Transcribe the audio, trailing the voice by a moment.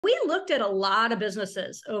We looked at a lot of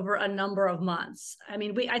businesses over a number of months.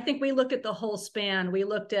 I think we looked at the whole span. We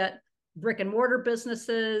looked at brick and mortar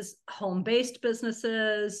businesses, home-based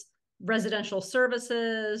businesses, residential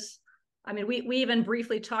services. We even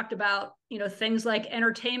briefly talked about, things like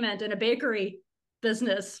entertainment and a bakery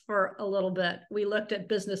business for a little bit. We looked at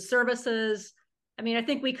business services. I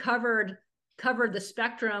think we covered the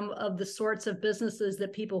spectrum of the sorts of businesses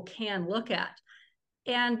that people can look at.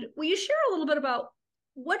 And will you share a little bit about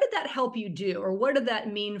what did that help you do, or what did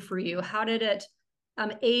that mean for you? How did it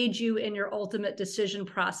aid you in your ultimate decision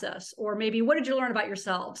process? Or maybe what did you learn about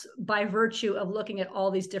yourselves by virtue of looking at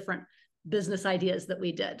all these different business ideas that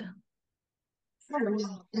we did? Sure.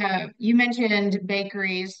 You mentioned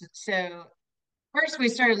bakeries. So first, we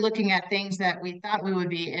started looking at things that we thought we would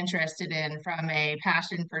be interested in from a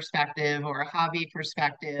passion perspective or a hobby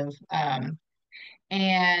perspective.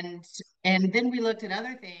 And and then we looked at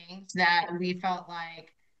other things that we felt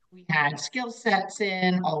like we had skill sets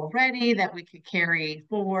in already that we could carry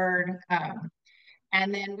forward.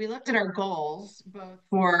 And then we looked at our goals, both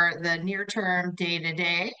for the near term, day to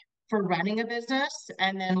day, for running a business,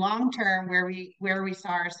 and then long term, where we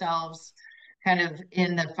saw ourselves kind of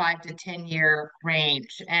in the 5 to 10 year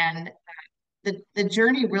range. And the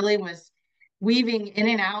journey really was weaving in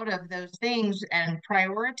and out of those things and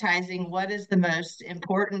prioritizing what is the most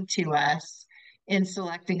important to us in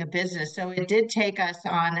selecting a business. So it did take us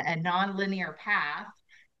on a nonlinear path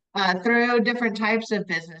through different types of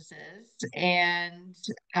businesses. And,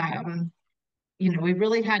 um, we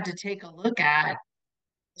really had to take a look at,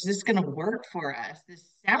 is this going to work for us? This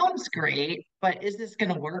sounds great, but is this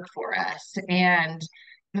going to work for us? And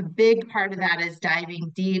a big part of that is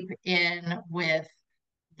diving deep in with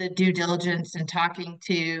the due diligence and talking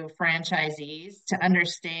to franchisees to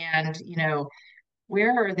understand,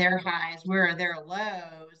 where are their highs, where are their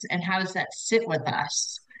lows, and how does that sit with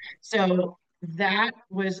us? So that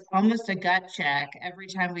was almost a gut check every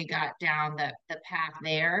time we got down the path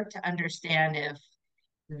there to understand if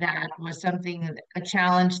that was something, a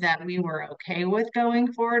challenge that we were okay with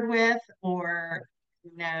going forward with, or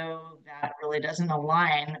no, that really doesn't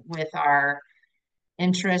align with our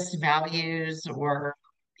interests, values, or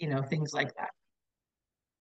things like that.